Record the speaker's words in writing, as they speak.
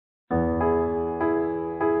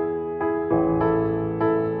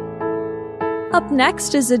Up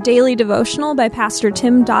next is a daily devotional by Pastor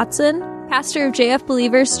Tim Dotson, pastor of JF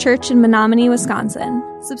Believers Church in Menominee, Wisconsin.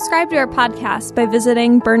 Subscribe to our podcast by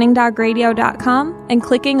visiting burningdogradio.com and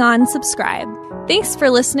clicking on subscribe. Thanks for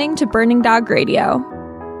listening to Burning Dog Radio.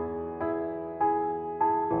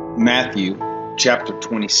 Matthew chapter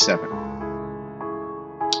 27.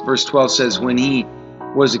 Verse 12 says, When he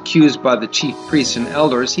was accused by the chief priests and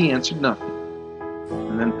elders, he answered nothing.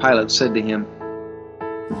 And then Pilate said to him,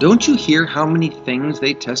 Don't you hear how many things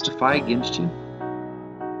they testify against you?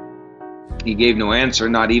 He gave no answer,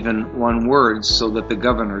 not even one word, so that the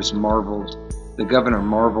governor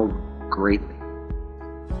marveled greatly.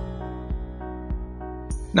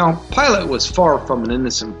 Now, Pilate was far from an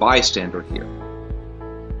innocent bystander here,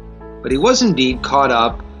 but he was indeed caught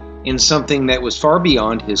up in something that was far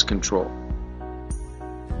beyond his control.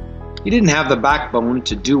 He didn't have the backbone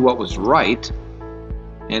to do what was right,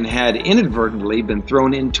 and had inadvertently been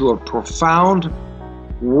thrown into a profound,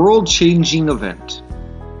 world-changing event,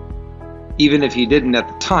 even if he didn't at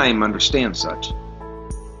the time understand such.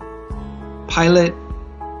 Pilate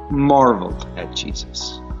marveled at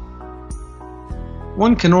Jesus.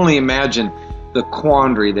 One can only imagine the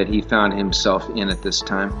quandary that he found himself in at this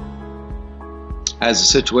time. As the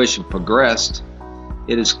situation progressed,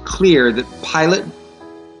 it is clear that Pilate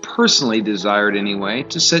personally desired anyway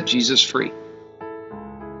to set Jesus free.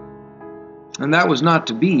 And that was not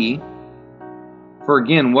to be, for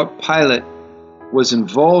again, what Pilate was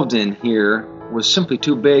involved in here was simply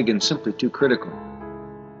too big and simply too critical.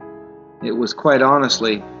 It was quite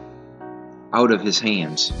honestly out of his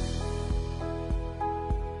hands.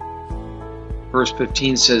 Verse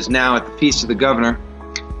 15 says, Now at the feast of the governor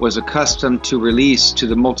was accustomed to release to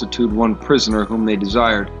the multitude one prisoner whom they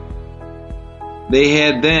desired. They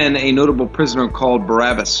had then a notable prisoner called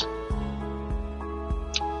Barabbas.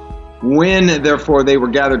 When, therefore, they were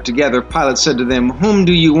gathered together, Pilate said to them, Whom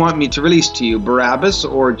do you want me to release to you, Barabbas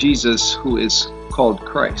or Jesus, who is called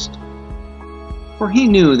Christ? For he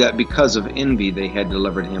knew that because of envy they had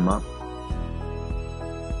delivered him up.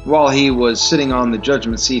 While he was sitting on the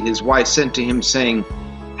judgment seat, his wife sent to him, saying,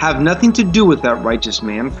 Have nothing to do with that righteous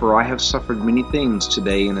man, for I have suffered many things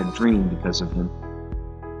today in a dream because of him.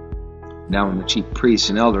 Now when the chief priests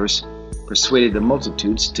and elders persuaded the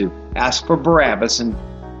multitudes to ask for Barabbas and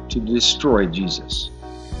to destroy Jesus.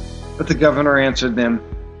 But the governor answered them,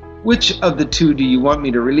 Which of the two do you want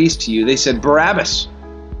me to release to you? They said, Barabbas.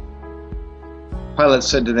 Pilate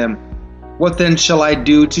said to them, What then shall I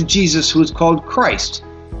do to Jesus who is called Christ?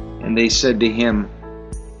 And they said to him,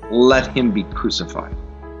 Let him be crucified.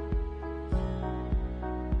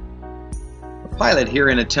 Pilate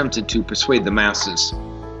herein attempted to persuade the masses.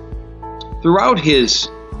 Throughout his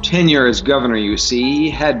tenure as governor, you see, he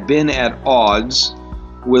had been at odds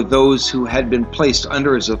with those who had been placed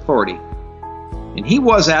under his authority. And he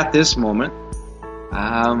was at this moment,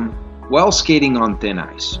 skating on thin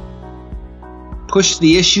ice. Pushed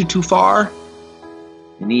the issue too far,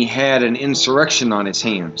 and he had an insurrection on his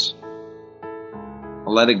hands.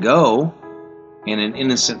 Let it go, and an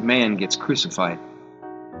innocent man gets crucified.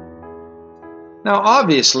 Now,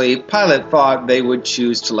 obviously, Pilate thought they would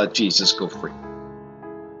choose to let Jesus go free.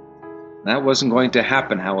 That wasn't going to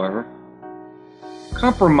happen, however.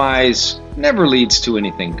 Compromise never leads to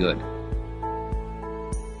anything good.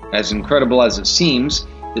 As incredible as it seems,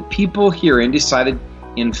 the people herein decided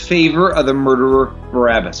in favor of the murderer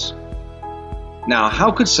Barabbas. Now, how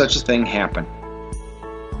could such a thing happen?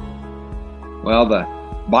 Well, the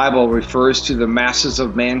Bible refers to the masses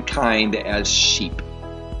of mankind as sheep.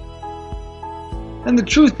 And the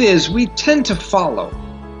truth is, we tend to follow.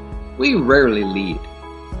 We rarely lead.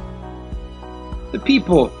 The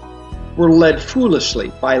people were led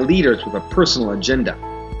foolishly by leaders with a personal agenda.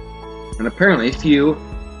 And apparently few,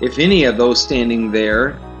 if any of those standing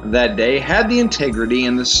there that day, had the integrity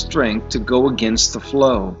and the strength to go against the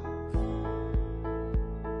flow.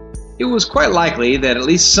 It was quite likely that at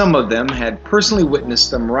least some of them had personally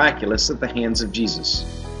witnessed the miraculous at the hands of Jesus.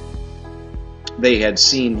 They had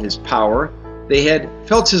seen his power, they had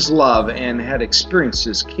felt his love, and had experienced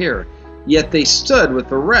his care. Yet they stood with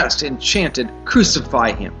the rest and chanted,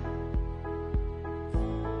 "Crucify him."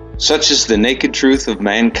 Such is the naked truth of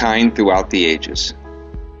mankind throughout the ages.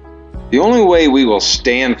 The only way we will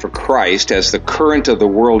stand for Christ as the current of the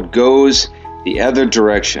world goes the other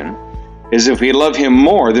direction is if we love him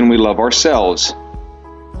more than we love ourselves.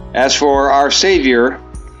 As for our Savior,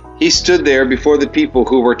 he stood there before the people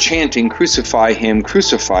who were chanting, "Crucify him,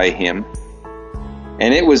 crucify him."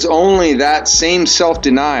 And it was only that same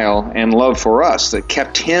self-denial and love for us that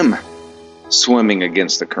kept him swimming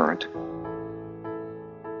against the current.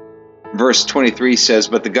 Verse 23 says,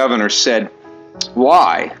 "But the governor said,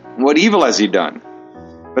 "Why? What evil has he done?"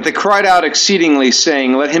 But they cried out exceedingly,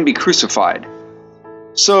 saying, "Let him be crucified."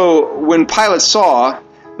 So when Pilate saw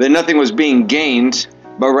that nothing was being gained,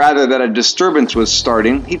 but rather that a disturbance was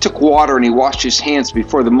starting, he took water and he washed his hands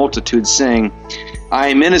before the multitude, saying, "I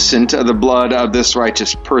am innocent of the blood of this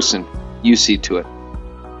righteous person. You see to it."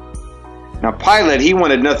 Now Pilate, he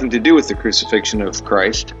wanted nothing to do with the crucifixion of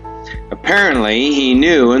Christ. Apparently, he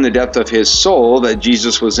knew in the depth of his soul that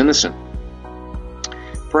Jesus was innocent.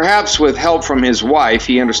 Perhaps with help from his wife,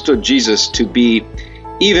 he understood Jesus to be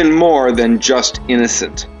even more than just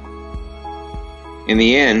innocent. In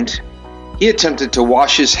the end, he attempted to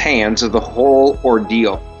wash his hands of the whole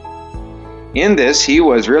ordeal. In this, he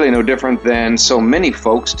was really no different than so many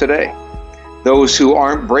folks today. Those who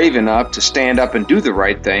aren't brave enough to stand up and do the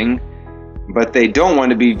right thing, but they don't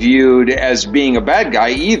want to be viewed as being a bad guy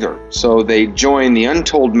either. So they join the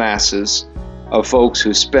untold masses of folks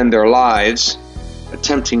who spend their lives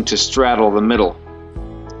attempting to straddle the middle.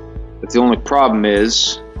 But the only problem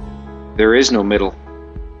is, there is no middle.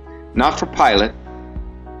 Not for Pilate,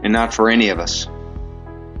 and not for any of us.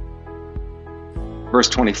 Verse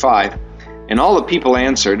 25, "And all the people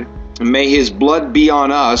answered, 'May his blood be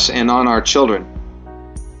on us and on our children.'"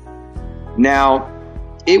 Now,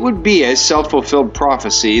 it would be a self-fulfilled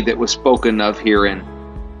prophecy that was spoken of herein.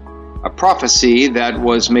 A prophecy that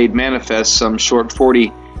was made manifest some short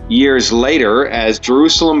 40 years later as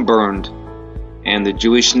Jerusalem burned and the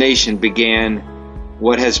Jewish nation began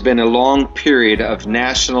what has been a long period of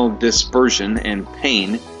national dispersion and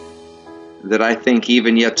pain that I think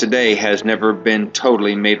even yet today has never been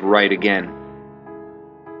totally made right again.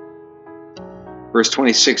 Verse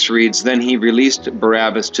 26 reads, "Then he released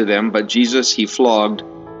Barabbas to them, but Jesus he flogged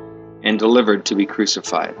and delivered to be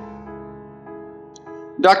crucified."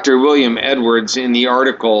 Dr. William Edwards, in the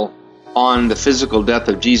article on the physical death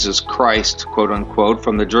of Jesus Christ, quote unquote,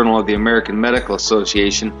 from the Journal of the American Medical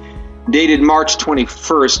Association, dated March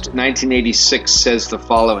 21st, 1986, says the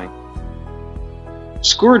following: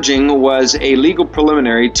 "Scourging was a legal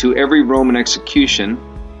preliminary to every Roman execution,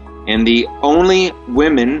 and the only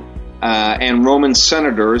women and Roman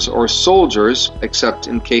senators or soldiers, except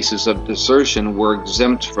in cases of desertion, were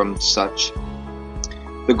exempt from such.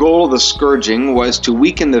 The goal of the scourging was to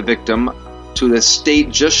weaken the victim to the state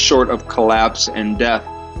just short of collapse and death.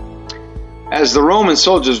 As the Roman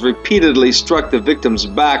soldiers repeatedly struck the victim's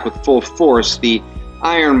back with full force, the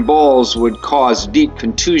iron balls would cause deep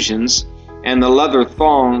contusions, and the leather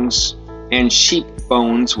thongs and sheep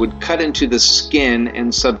bones would cut into the skin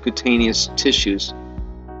and subcutaneous tissues.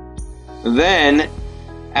 Then,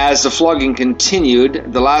 as the flogging continued,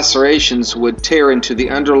 the lacerations would tear into the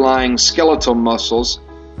underlying skeletal muscles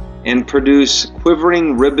and produce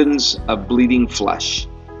quivering ribbons of bleeding flesh.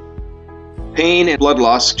 Pain and blood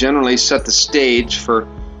loss generally set the stage for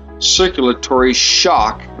circulatory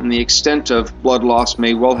shock, and the extent of blood loss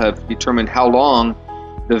may well have determined how long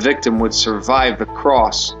the victim would survive the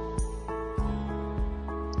cross.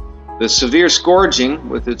 The severe scourging,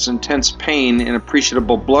 with its intense pain and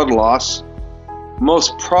appreciable blood loss,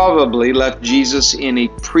 most probably left Jesus in a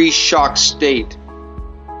pre-shock state.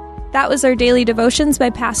 That was our daily devotions by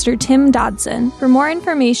Pastor Tim Dodson. For more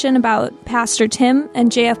information about Pastor Tim and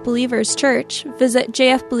JF Believers Church, visit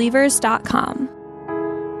jfbelievers.com.